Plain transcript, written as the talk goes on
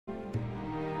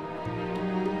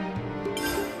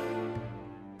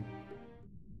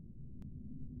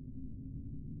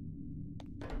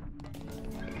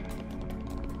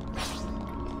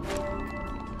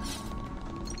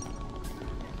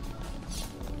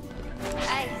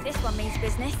everyone means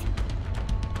business.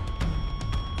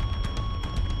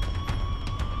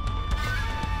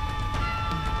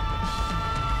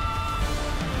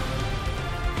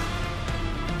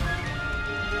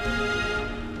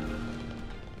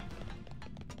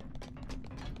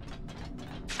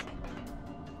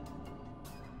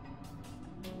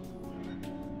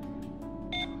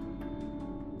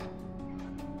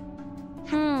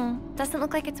 Doesn't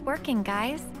look like it's working,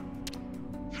 guys.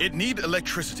 It need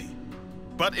electricity.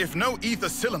 But if no ether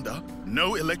cylinder,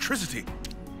 no electricity.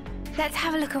 Let's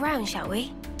have a look around, shall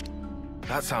we?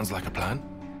 That sounds like a plan.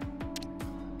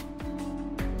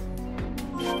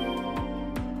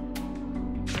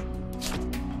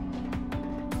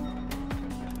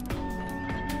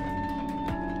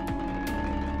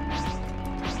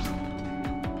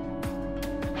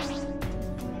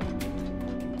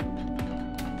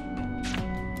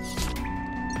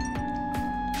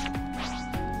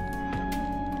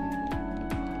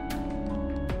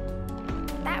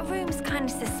 Kind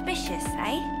of suspicious,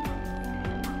 eh?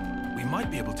 We might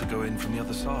be able to go in from the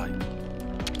other side.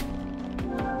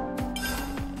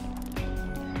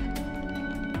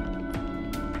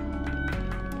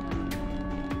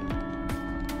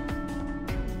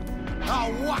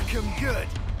 I'll whack 'em good!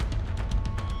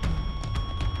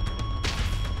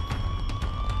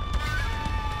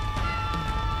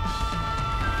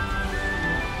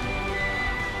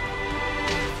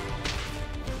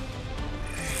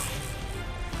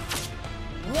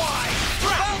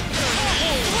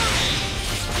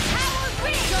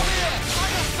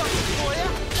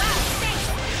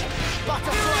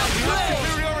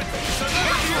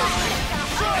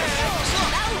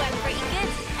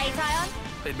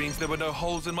 It means there were no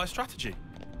holes in my strategy.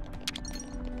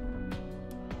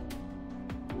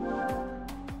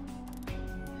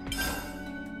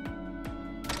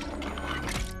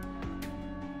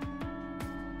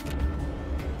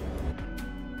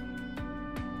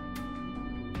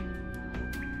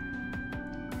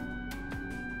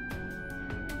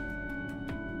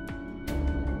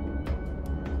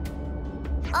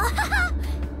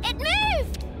 It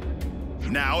moved!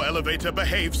 Now, elevator,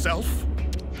 behave, self.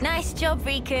 Nice job,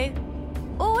 Riku.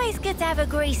 Always good to have a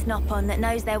grease Nopon that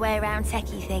knows their way around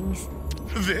techie things.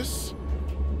 This?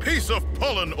 Piece of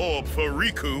pollen orb for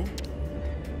Riku.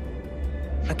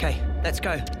 Okay, let's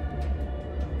go.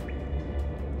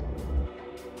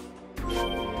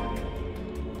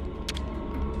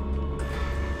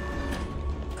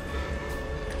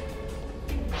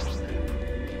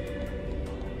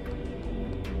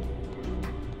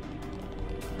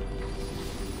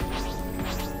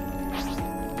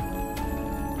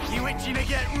 You itching to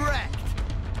get wrecked?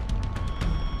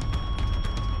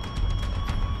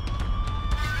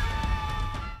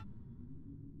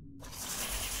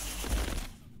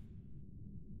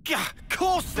 Gah, of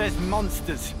course there's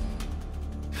monsters.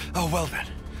 Oh, well then.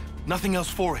 Nothing else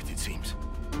for it, it seems.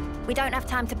 We don't have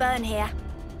time to burn here.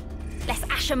 Let's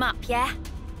ash them up, yeah?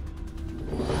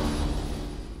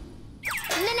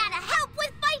 Nanana, help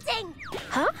with fighting!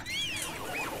 Huh?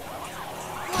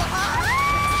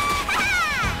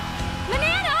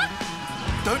 Nanana!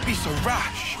 Don't be so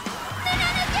rash.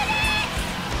 Nanana did it!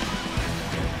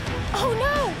 Oh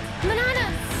no!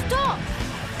 Manana, stop!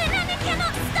 Nanana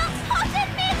cannot stop hot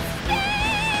and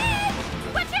mid-spin!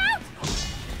 Watch out!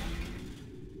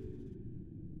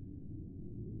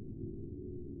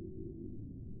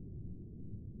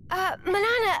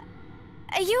 Manana,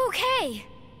 are you okay?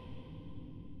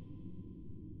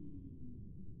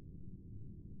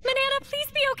 Manana, please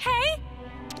be okay?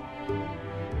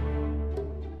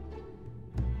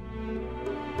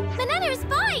 Nanana is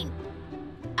fine!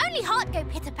 Only heart go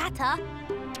pitter-patter.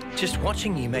 Just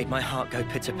watching you made my heart go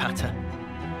pitter-patter.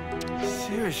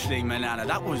 Seriously, Manana,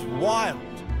 that was wild.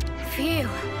 Phew.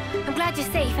 I'm glad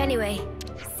you're safe anyway.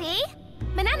 See?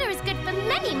 Manana is good for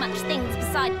many much things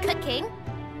beside cooking.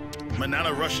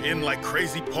 Manana rush in like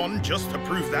crazy pond just to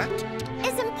prove that?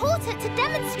 It's important to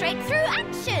demonstrate through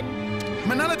action.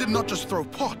 Manana did not just throw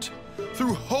pot,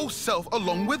 threw whole self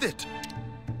along with it.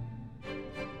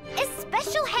 A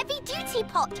special heavy-duty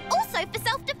pot, also for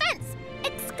self-defense.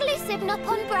 Exclusive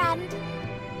Nopon brand.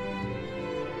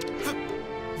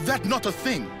 That not a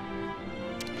thing.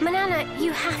 Manana,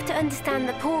 you have to understand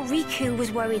that poor Riku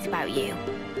was worried about you.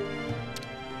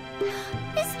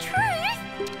 It's truth.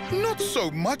 Not so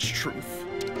much truth.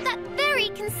 That's very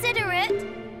considerate.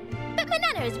 But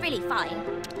Manana is really fine.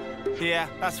 Yeah,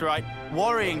 that's right.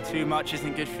 Worrying too much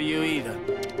isn't good for you either.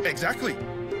 Exactly.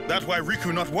 That's why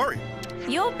Riku not worry.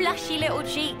 Your blushy little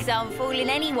cheeks aren't fooling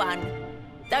anyone.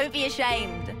 Don't be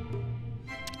ashamed.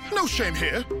 No shame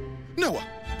here. Noah,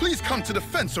 please come to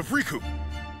defense of Riku.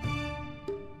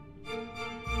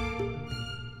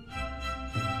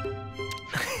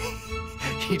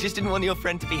 You just didn't want your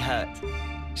friend to be hurt.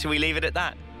 Shall we leave it at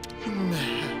that?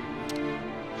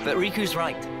 But Riku's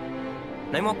right.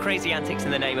 No more crazy antics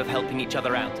in the name of helping each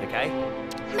other out, okay?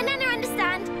 Manana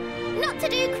understand. Not to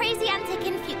do crazy antic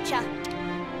in future.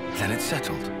 Then it's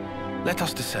settled. Let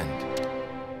us descend.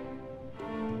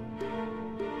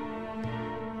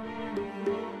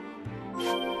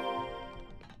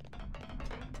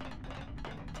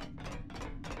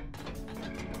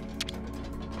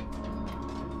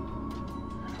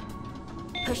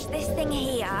 Push this thing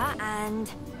here and...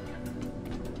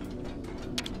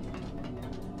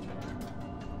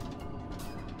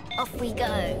 off we go.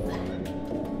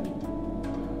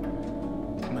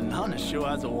 Manana sure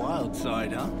has a wild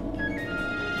side, huh?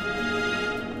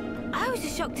 I was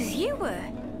as shocked as you were.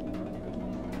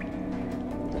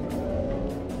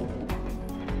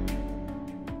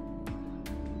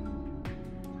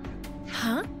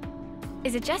 Huh?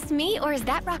 Is it just me, or is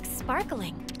that rock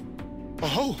sparkling?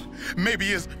 Oh, maybe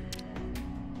it's...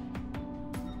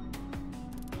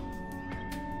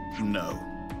 No.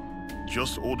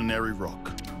 Just ordinary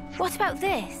rock. What about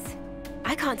this?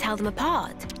 I can't tell them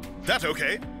apart. That's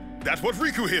okay. That's what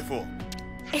Riku here for.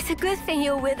 It's a good thing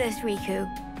you're with us, Riku.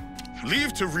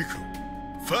 Leave to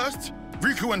Riku. First,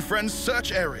 Riku and friends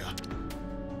search area.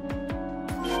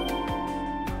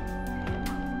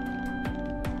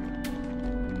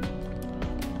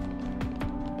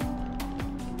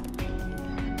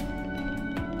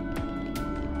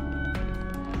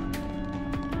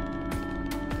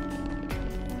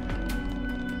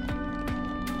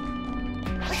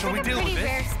 Shall we deal with Pretty this?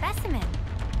 rare specimen.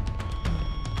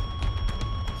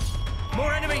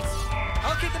 More enemies!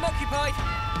 I'll keep them occupied!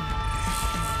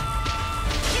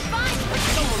 You're fine.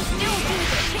 Someone's You'll do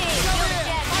the cheers.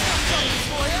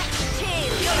 You'll get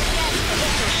cheers. You'll get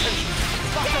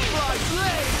Butterflies,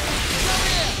 legs! Come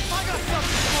here! I got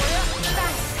something for you!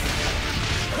 thanks.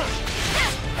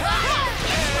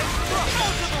 Out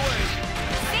of the way!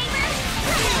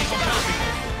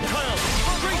 Kyle,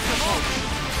 bring them on!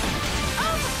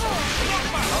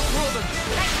 I'll pull them!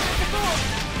 Thanks for the support.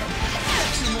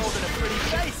 You're more than a pretty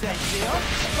face, ain't you?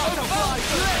 Butterflies,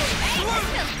 legs!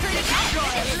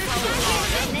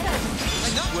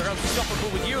 We're unstoppable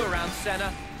with you around, Senna.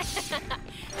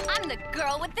 I'm the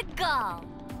girl with the gall.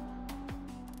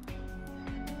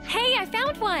 Hey, I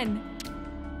found one.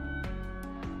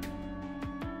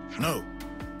 No,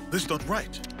 this is not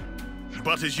right.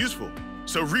 But it's useful,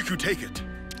 so Riku take it.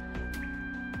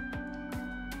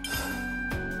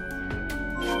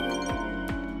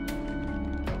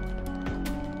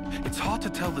 It's hard to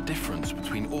tell the difference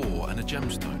between ore and a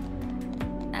gemstone.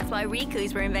 That's why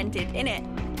Rikus were invented, innit?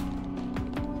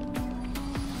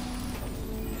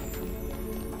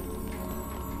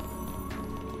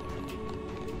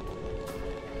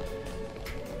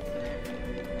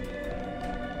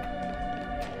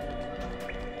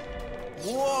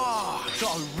 Whoa!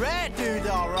 Got a rare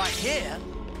doodah right here!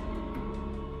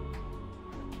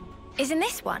 Isn't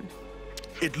this one?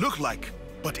 It looked like,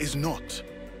 but is not.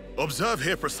 Observe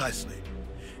here precisely.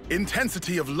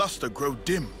 Intensity of luster grow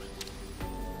dim.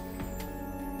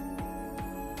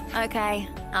 Okay,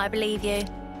 I believe you.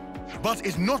 But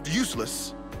is not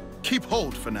useless. Keep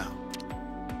hold for now.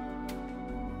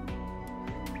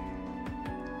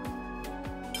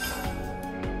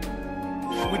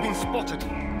 We've been spotted.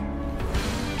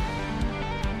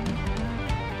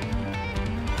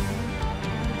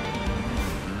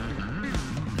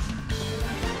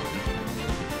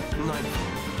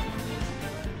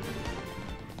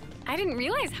 I didn't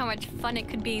realize how much fun it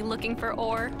could be looking for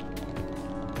ore.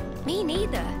 Me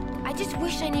neither. I just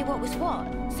wish I knew what was what,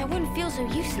 so I wouldn't feel so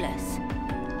useless.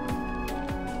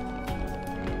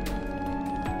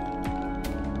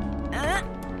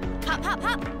 Hop, hop,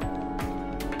 hop!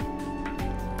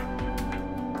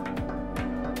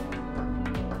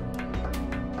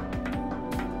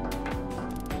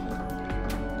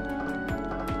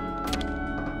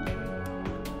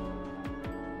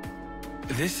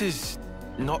 This is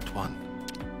not one.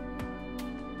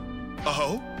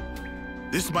 Oh?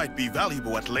 This might be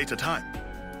valuable at a later time.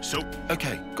 So,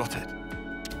 Okay, got it.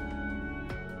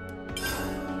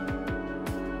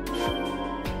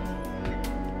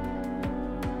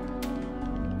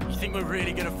 You think we're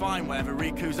really gonna find whatever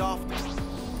Riku's after?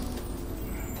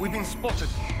 We've been spotted.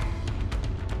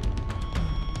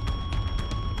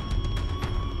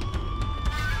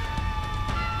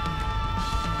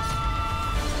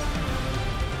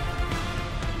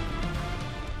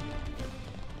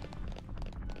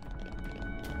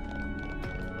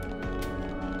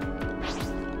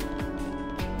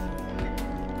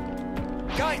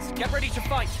 Guys, get ready to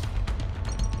fight!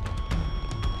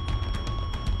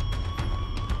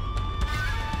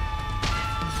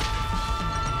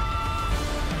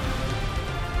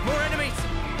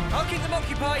 I'll keep them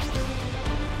occupied.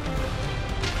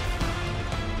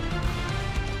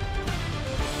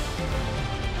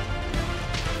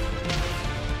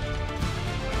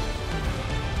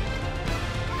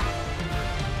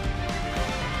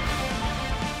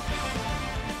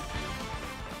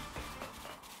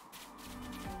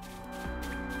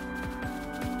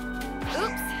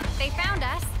 Oops, they found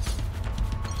us.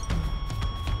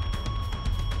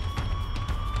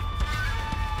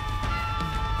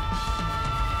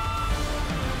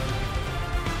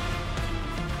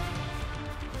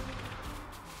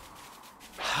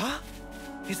 Huh?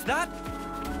 Is that...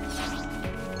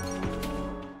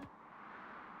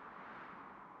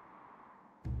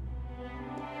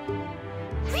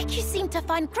 Riku seemed to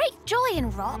find great joy in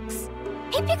rocks.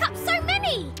 He picked up so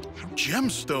many!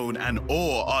 Gemstone and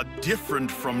ore are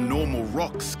different from normal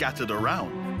rocks scattered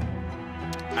around.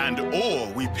 And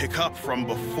ore we pick up from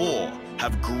before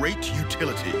have great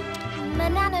utility.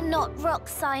 Manana not rock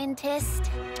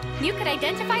scientist. You could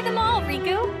identify them all,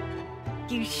 Riku.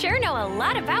 You sure know a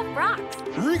lot about rocks.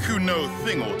 Riku know a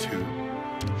thing or two.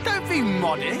 Don't be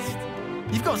modest.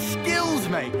 You've got skills,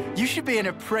 mate. You should be an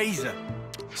appraiser.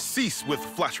 Cease with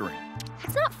flattering.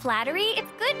 It's not flattery,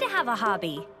 it's good to have a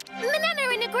hobby.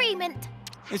 Manana in agreement.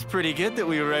 It's pretty good that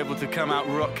we were able to come out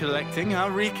rock collecting, huh,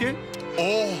 Riku?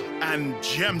 Ore and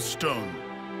gemstone,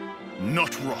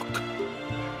 not rock.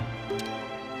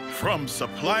 From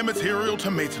supply material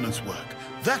to maintenance work,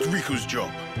 that's Riku's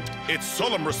job. It's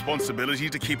solemn responsibility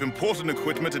to keep important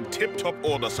equipment in tip-top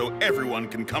order so everyone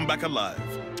can come back alive.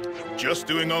 Just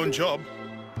doing own job,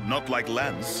 not like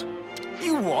Lance.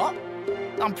 You what?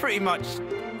 I'm pretty much,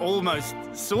 almost,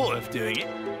 sort of doing it.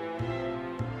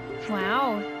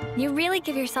 Wow, you really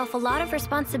give yourself a lot of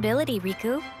responsibility,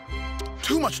 Riku.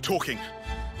 Too much talking.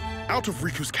 Out of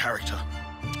Riku's character.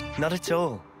 Not at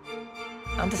all.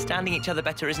 Understanding each other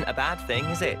better isn't a bad thing,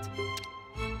 is it?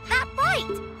 That's right.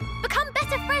 Become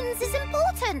better friends is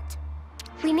important.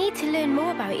 We need to learn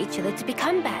more about each other to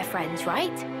become better friends,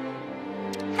 right?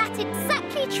 That's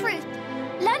exactly truth.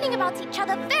 Learning about each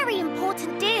other, very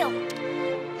important deal.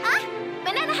 Ah,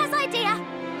 Manana has idea.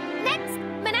 Next,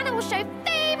 Manana will show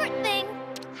favorite thing.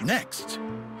 Next,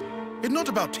 it's not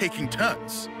about taking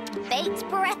turns. Fate's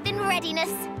breath in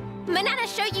readiness. Manana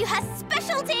show you her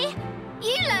specialty.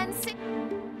 You learn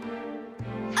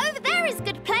Over there is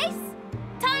good place.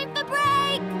 Time for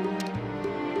break.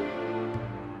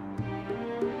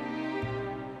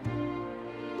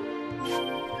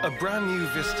 A brand new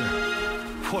vista.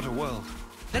 What a world.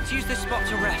 Let's use this spot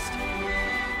to rest.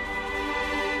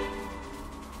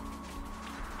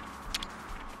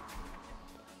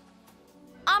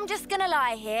 I'm just gonna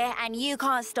lie here and you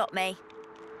can't stop me.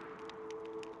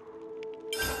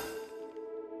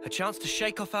 A chance to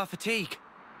shake off our fatigue.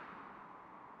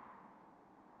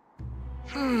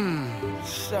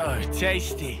 So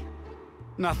tasty.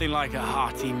 Nothing like a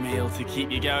hearty meal to keep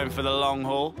you going for the long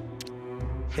haul.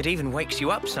 It even wakes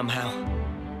you up somehow.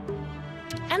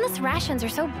 Endless rations are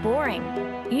so boring.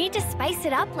 You need to spice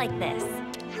it up like this.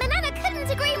 Manana couldn't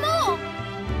agree more.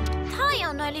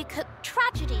 Tyon only cooked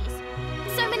tragedies,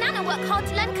 so Manana worked hard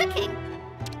to learn cooking.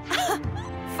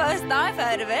 First I've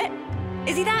heard of it.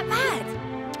 Is he that bad?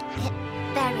 It's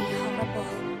very horrible.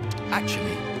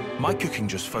 Actually, my cooking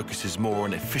just focuses more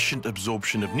on efficient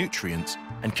absorption of nutrients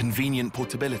and convenient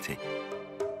portability.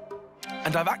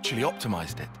 And I've actually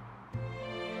optimized it.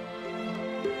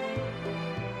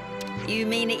 You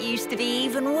mean it used to be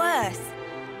even worse?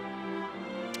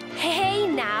 Hey,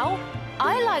 now.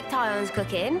 I like Tyon's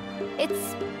cooking.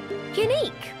 It's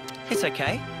unique. It's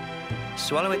okay.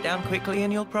 Swallow it down quickly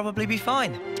and you'll probably be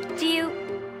fine. Do you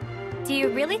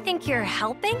really think you're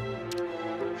helping?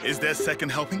 Is there second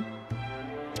helping?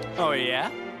 Oh, yeah?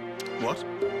 What?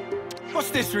 What's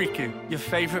this, Riku? Your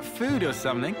favorite food or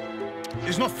something?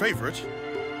 Is not favorite.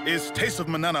 Is taste of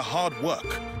Manana hard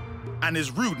work. And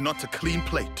is rude not to clean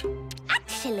plate.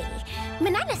 Actually,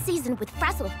 Manana seasoned with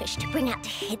frazzlefish to bring out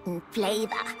hidden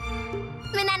flavor.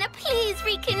 Manana, please,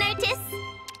 Riku notice.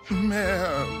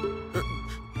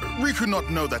 Riku not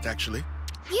know that, actually.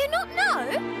 You not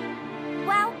know?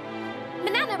 Well,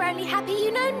 Manana only happy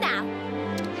you know now.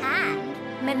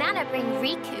 And Manana bring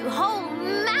Riku whole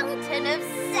mountain of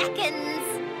seconds.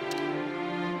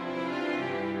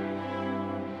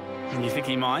 And you think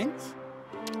he minds?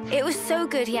 It was so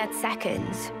good he had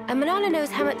seconds. And Manana knows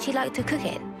how much he liked to cook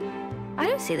it. I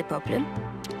don't see the problem.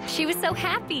 She was so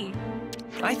happy.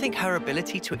 I think her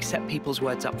ability to accept people's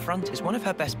words up front is one of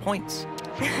her best points.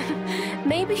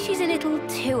 Maybe she's a little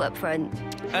too upfront.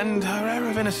 And her air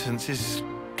of innocence is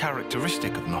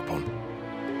characteristic of Nopon.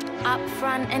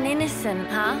 Upfront and innocent,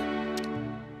 huh?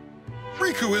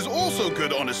 Riku is also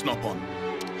good, honest Nopon.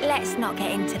 Let's not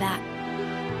get into that.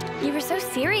 You were so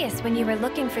serious when you were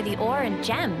looking for the ore and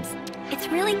gems. It's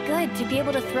really good to be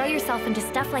able to throw yourself into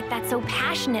stuff like that so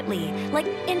passionately, like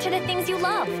into the things you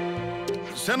love.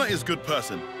 Senna is good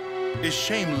person. It's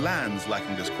shame Lan's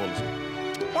lacking this quality.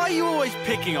 Why are you always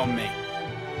picking on me?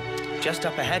 Just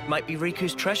up ahead might be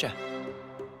Riku's treasure.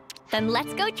 Then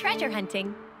let's go treasure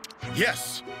hunting.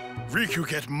 Yes! Riku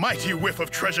get mighty whiff of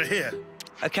treasure here.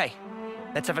 Okay,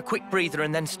 let's have a quick breather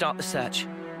and then start the search.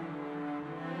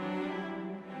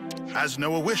 As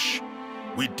Noah wish,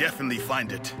 we definitely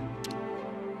find it.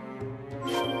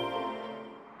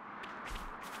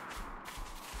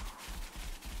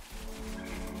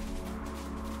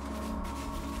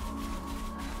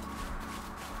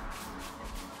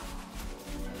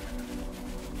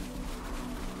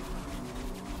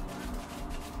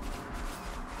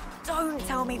 Don't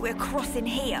tell me we're crossing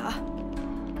here.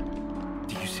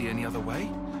 Do you see any other way?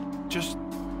 Just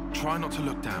try not to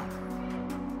look down.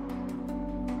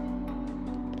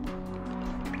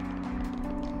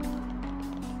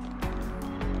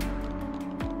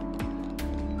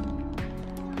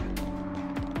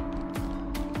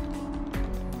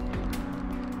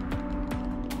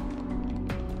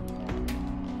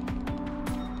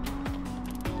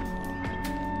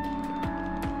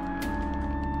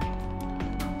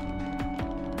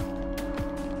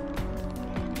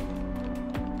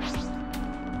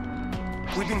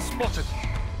 We've been spotted.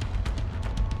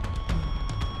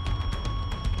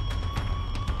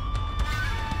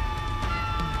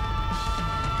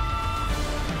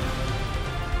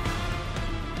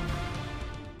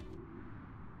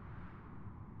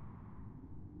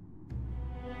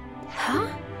 Huh?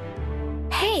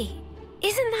 Hey,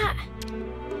 isn't that...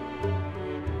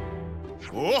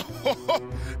 Oh, ho, ho.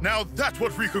 Now that's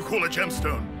what Riku call a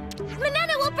gemstone.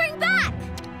 Manana will bring back!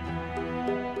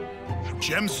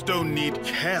 Gemstone need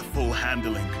careful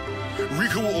handling.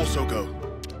 Riku will also go.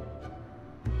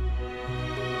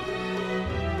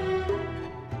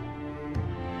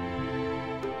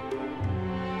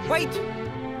 Wait!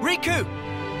 Riku!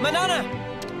 Manana!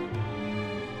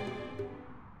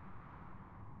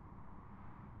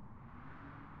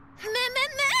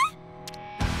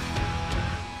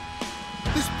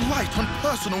 This blight on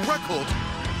personal record.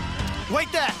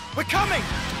 Wait there! We're coming!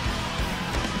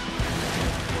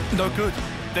 No good.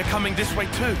 They're coming this way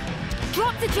too.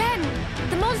 Drop the gem!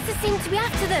 The monsters seem to be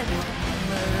after them.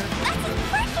 That's a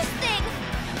precious thing!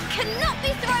 Cannot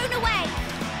be thrown away!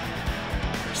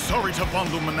 Sorry to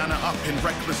bundle Manana up in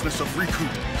recklessness of Riku.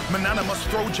 Manana must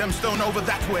throw gemstone over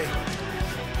that way.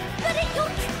 But it's your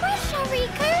treasure,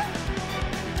 Riku!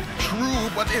 True,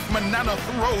 but if Manana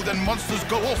throw, then monsters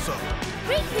go also.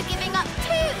 Riku giving up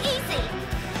too easy!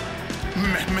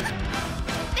 Meh.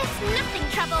 It's nothing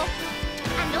trouble.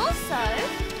 And also,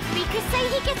 Riku say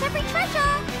he gets every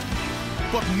treasure.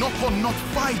 But Nopon not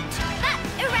fight. That's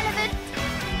irrelevant.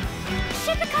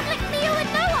 Should become like Leo and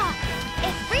Noah.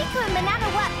 If Riku and Manana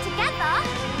work together,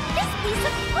 this piece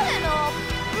of wooden orb.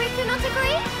 Riku not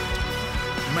agree?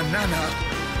 Manana,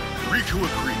 Riku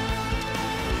agree.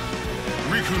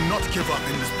 Riku not give up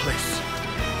in this place.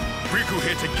 Riku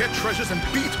here to get treasures and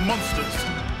beat monsters.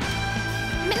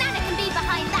 Manana can be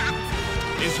behind that.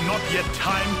 Is not yet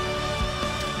time.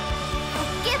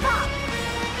 Give up.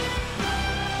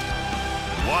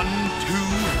 1, 2.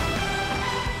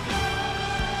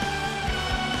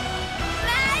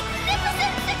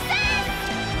 Magnificent success!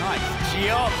 Nice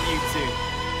job, you two.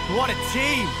 What a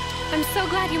team! I'm so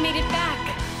glad you made it back.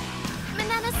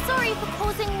 Manana's sorry for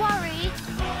causing worry.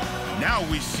 Now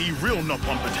we see real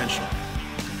Nopon potential.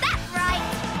 That's right.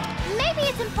 Maybe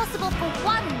it's impossible for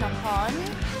one Nopon.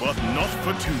 But not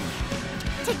for two.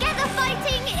 Together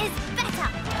fighting is better.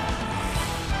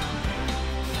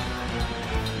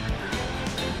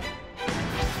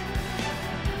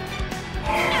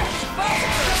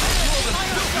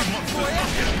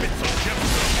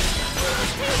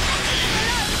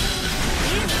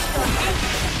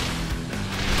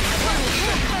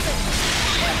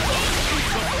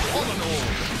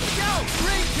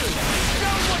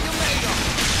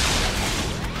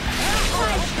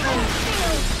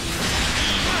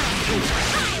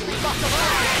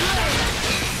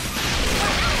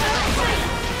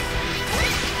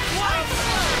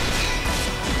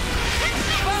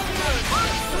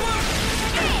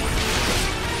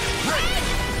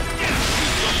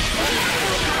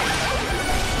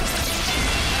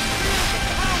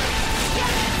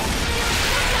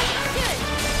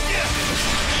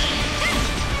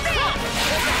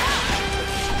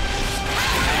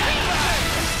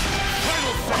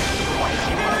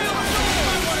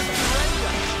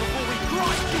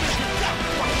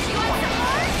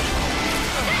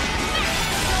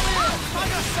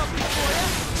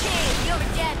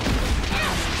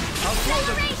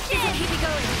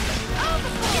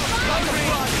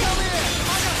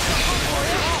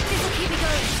 This'll keep me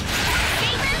going.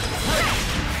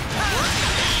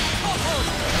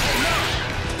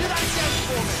 Do that again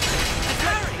for me.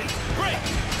 Harry! Great!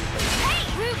 Hey,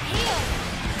 Root heal.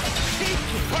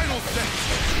 Final set.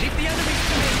 Leave the enemies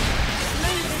to me.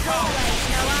 Smooth as always,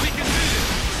 Noah. We can do this.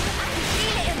 I can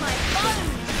feel it in my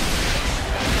bones.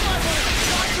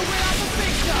 Try to win out the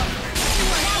big stuff.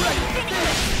 Now we can finish it.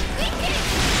 We did it.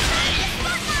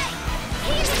 Spotlight.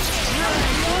 Healing.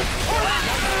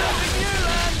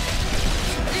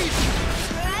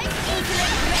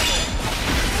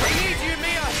 We need you,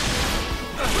 Mia.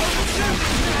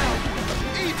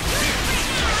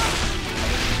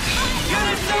 Get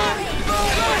it done.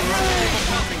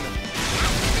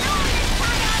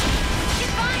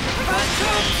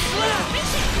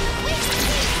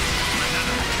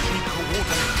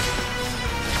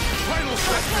 Final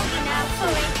set.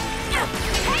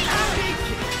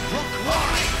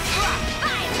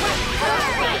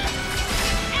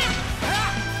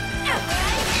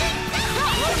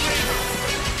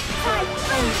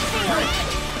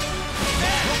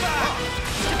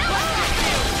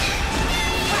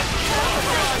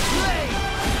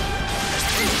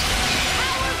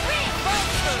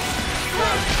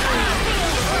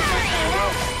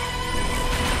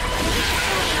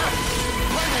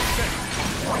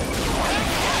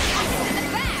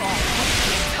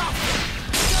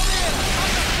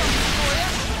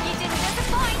 You didn't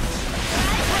disappoint.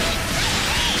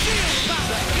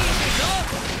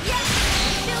 Yes,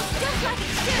 feels just like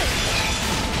it should.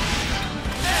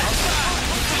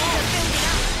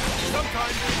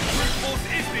 Sometimes brute force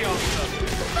is the answer.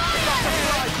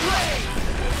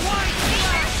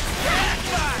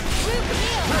 Root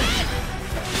heal.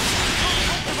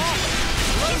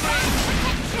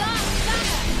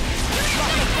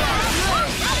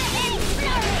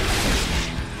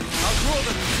 I'll draw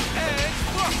them. And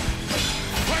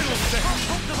Final set.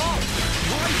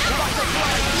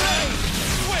 butterfly blade.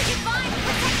 Divine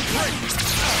protection.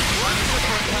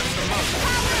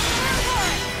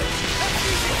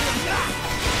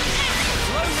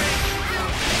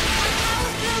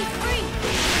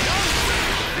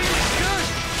 Feeling good.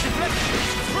 Deflection.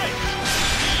 Great.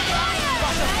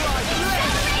 Butterfly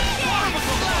blade.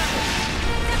 Wonderful.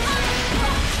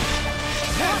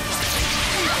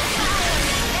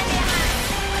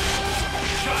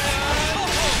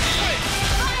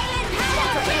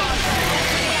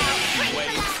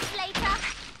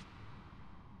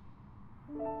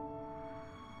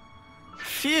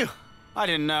 Phew. I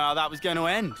didn't know how that was going to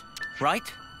end. Right?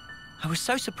 I was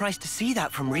so surprised to see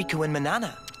that from Riku and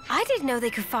Manana. I didn't know they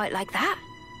could fight like that.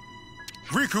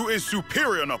 Riku is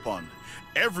superior, Nopon.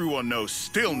 Everyone knows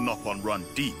still Nopon run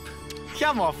deep.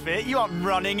 Come off it. You aren't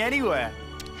running anywhere.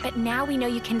 But now we know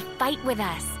you can fight with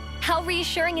us. How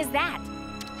reassuring is that?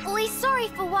 We're sorry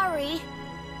for worry.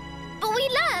 But we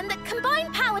learned that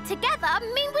combined power together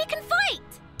mean we can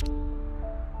fight.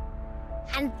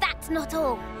 And that's not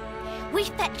all. We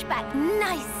fetched back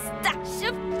nice stash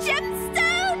of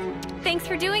gemstone! Thanks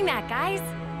for doing that, guys.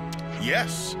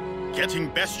 Yes, getting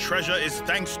best treasure is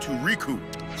thanks to Riku.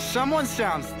 Someone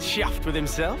sounds chuffed with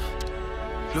himself.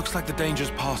 Looks like the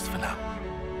danger's past for now.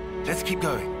 Let's keep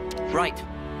going. Right.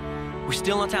 We're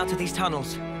still not out of these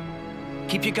tunnels.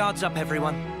 Keep your guards up,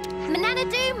 everyone. Manana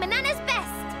do Manana's best.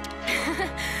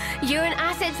 You're an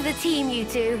asset to the team, you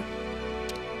two.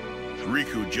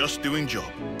 Riku just doing job.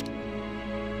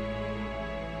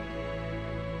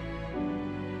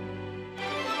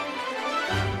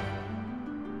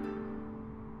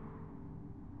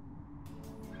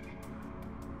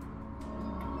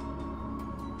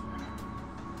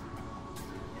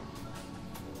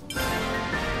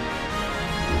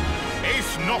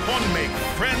 Nopon make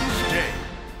friends day.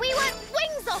 We worked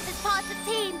wings off as part of the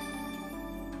team.